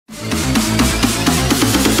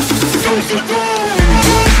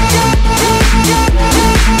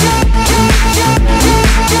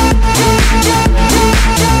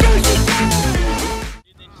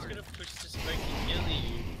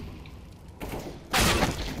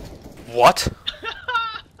What?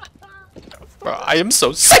 Bro, I am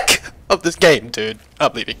so sick of this game, dude.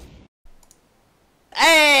 I'm leaving.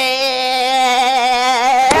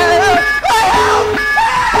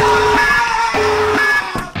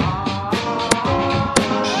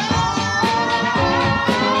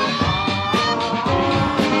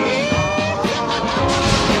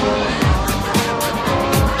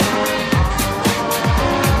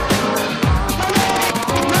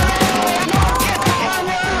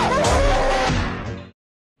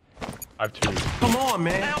 I have two. Come on,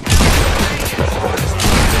 man.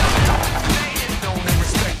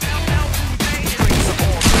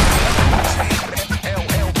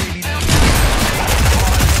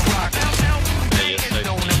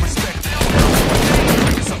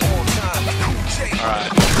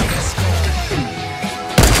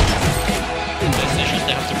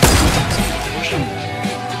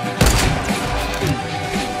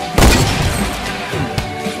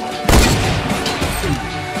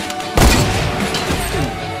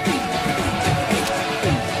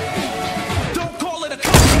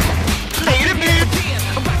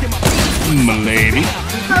 My lady.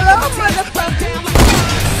 Hello, motherfucker.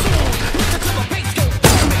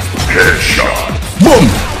 Headshot. Boom.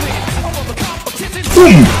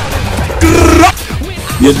 Boom.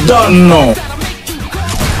 You don't know.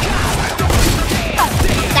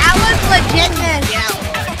 That was legitness.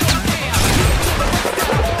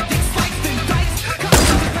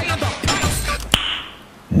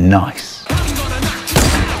 Nice.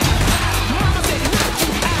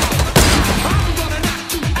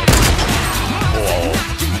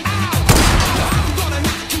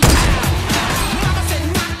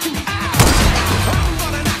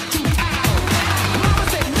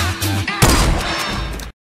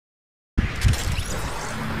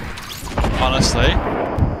 Honestly,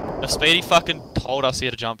 if Speedy fucking told us he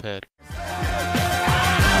had a jump head.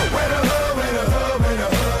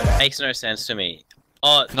 Makes no sense to me.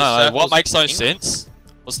 Oh, No, what makes no sense?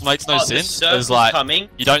 What makes no sense is like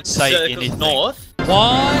you don't say anything. North.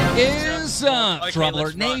 What is up,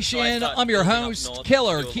 Troubler Nation? I'm your host,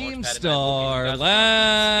 Killer Keemstar.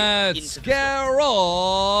 Let's get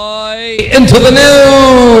right into the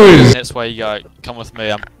news! That's where you go. Come with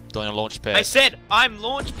me, I'm doing a launch pad. I said I'm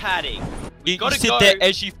launch padding. You said that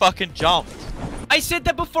as you fucking jumped. I said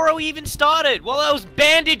that before we even started, while I was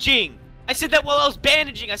bandaging. I said that while I was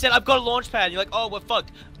bandaging. I said I've got a launch pad. You're like, oh, we're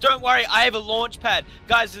fucked. Don't worry, I have a launch pad.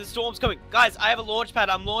 Guys, the storm's coming. Guys, I have a launch pad.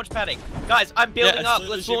 I'm launch padding. Guys, I'm building up.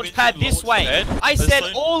 Let's launch pad this way. I said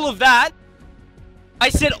all of that. I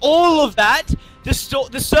said all of that. The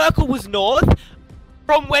circle was north.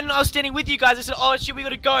 From when I was standing with you guys, I said, oh shit, we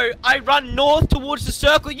gotta go. I run north towards the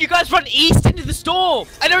circle. You guys run east into the storm.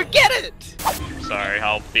 I don't get it. Sorry,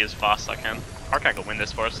 I'll be as fast as I can. Arcade will win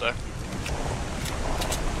this for us though.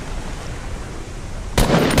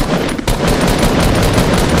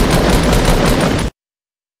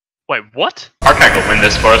 Wait, what? Arcade will win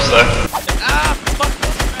this for us though. Ah, fuck.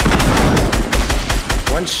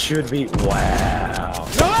 One should be. Wow.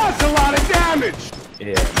 No, that's a lot of damage.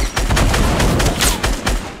 Yeah.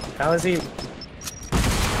 How is he?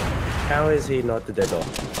 How is he not the dead dog?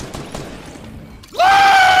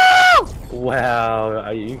 Wow.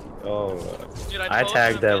 Are you? Oh. Dude, I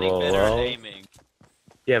tagged them all.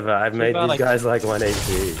 Yeah, but I've made these guys like 1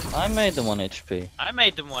 HP. I made them 1 HP. I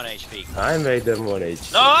made them 1 HP. I made them 1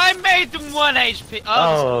 HP. No, I made them 1 HP.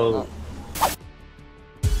 Oh.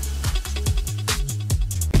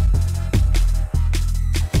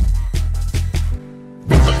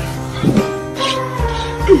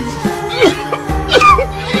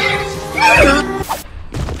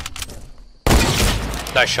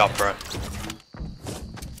 Nice shot, bro.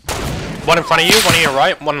 One in front of you, one on your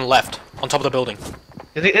right, one on the left. On top of the building.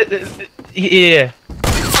 Yeah.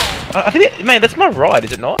 I think, man, that's my right,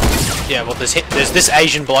 is it not? Yeah, well, there's this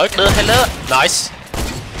Asian bloke. Hello. Nice.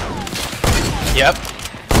 Yep.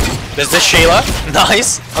 There's this Sheila.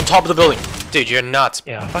 Nice. On top of the building. Dude, you're nuts.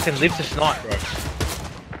 Yeah, I fucking live to snipe, bro.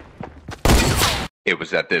 It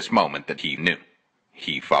was at this moment that he knew.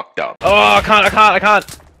 He fucked up. Oh, I can't. I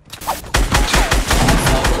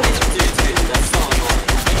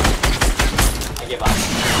give up.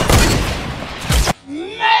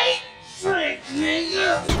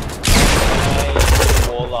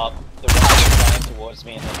 Wall up. The rock is flying towards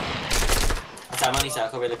me and then... Attack money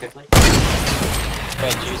circle really quickly.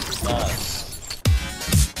 Red juice is nice.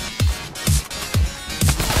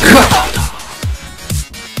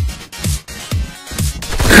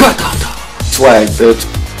 swag, bitch.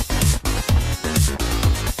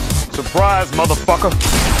 Surprise, motherfucker.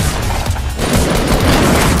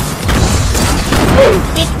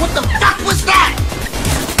 Bitch, what the fuck was that?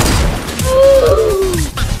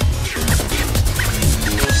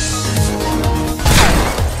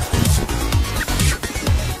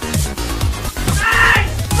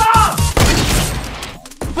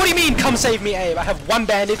 What do you mean, come save me, Abe? I have one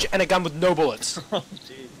bandage and a gun with no bullets. Oh,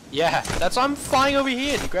 dude. Yeah, that's why I'm flying over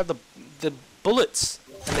here to grab the bullets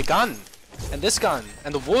and the gun and this gun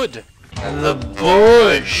and the wood and the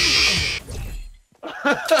bush.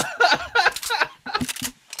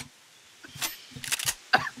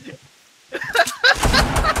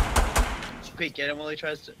 Quick, get him while he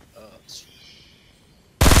tries to.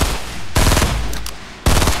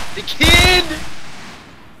 The kid!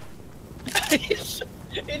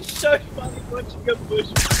 It's so funny watching a bush.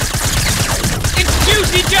 It's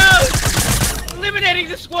Juicy Joe! Eliminating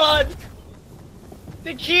the squad!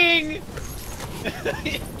 The king!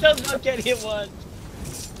 He does not get hit once.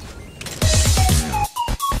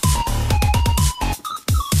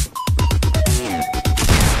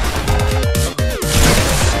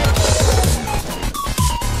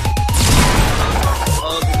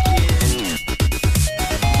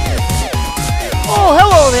 Oh,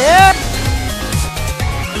 hello there!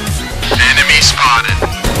 Enemy spotted.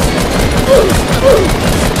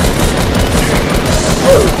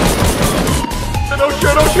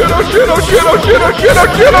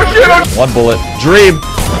 One bullet. Dream.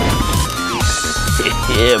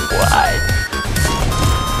 Yeah, boy.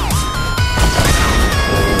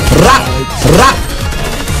 Rap, rap.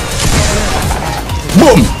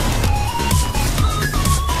 Boom.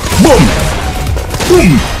 Boom.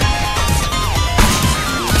 Boom.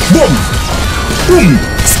 Boom. Boom.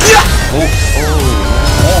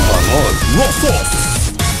 Oh my lord. Raw sauce.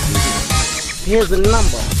 Here's the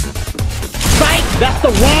number. Spike, that's the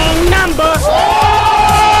wrong number!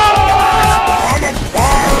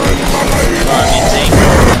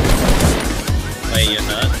 Wait, you're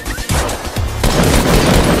not?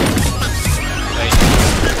 Wait.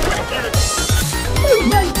 Oh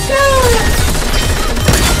my god!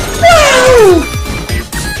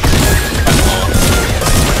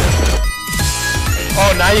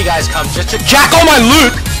 Oh, now you guys come just to jack all my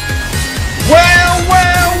loot! Well!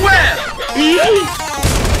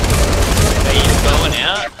 Are you going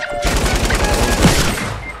out?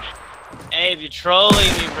 Abe, you're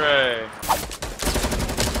trolling me, bro.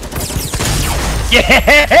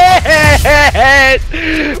 Yes!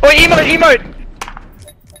 Oh, emote!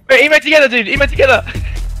 Wait, emote together, dude! Emote together!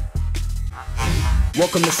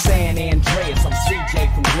 Welcome to San Andreas, I'm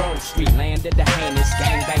CJ from Grove Street, landed the heinous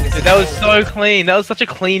gangbangers. Dude, that was so clean. That was such a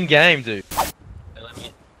clean game, dude. Let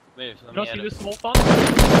me move. Let Can I me see edit. this small fun?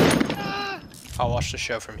 I'll watch the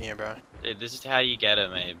show from here, bro. Dude, this is how you get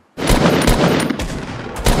him, Abe.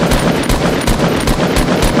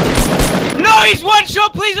 No, he's one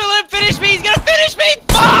shot! Please don't let him finish me! He's gonna finish me!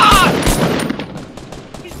 Fuck!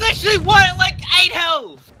 He's literally one, like 8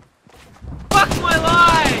 health! Fuck my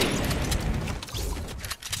life!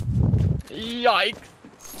 Yikes.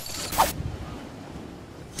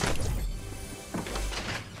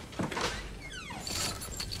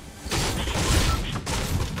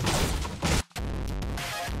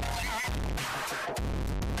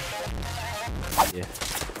 Yeah.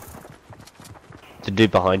 The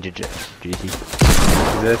dude behind you, Juicy.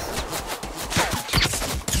 This.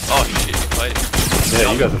 Oh shit, wait.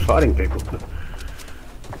 Yeah, you guys are fighting people.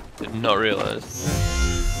 Did not realize.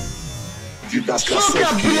 You guys got so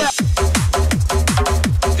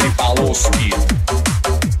Tem paloski.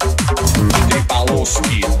 Tem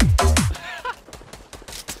paloski.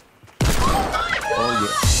 Oh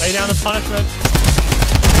yeah. Lay down the punishment.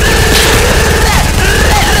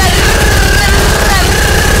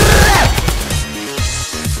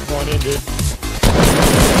 Come on in, dude.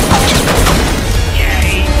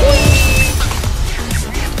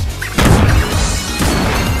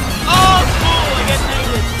 Oh, cool! I got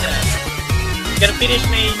naked. He's gonna finish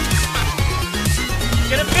me. He's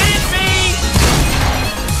gonna finish me!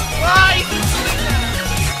 Why?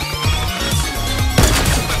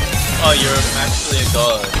 Oh, you're actually a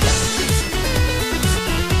god.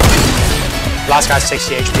 Last guy's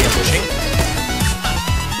 60 HP and pushing.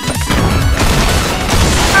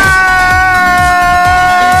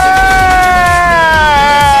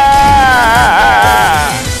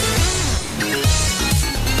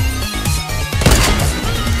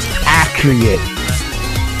 accurate.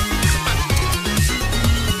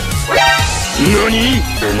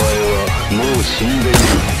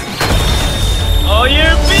 Oh, you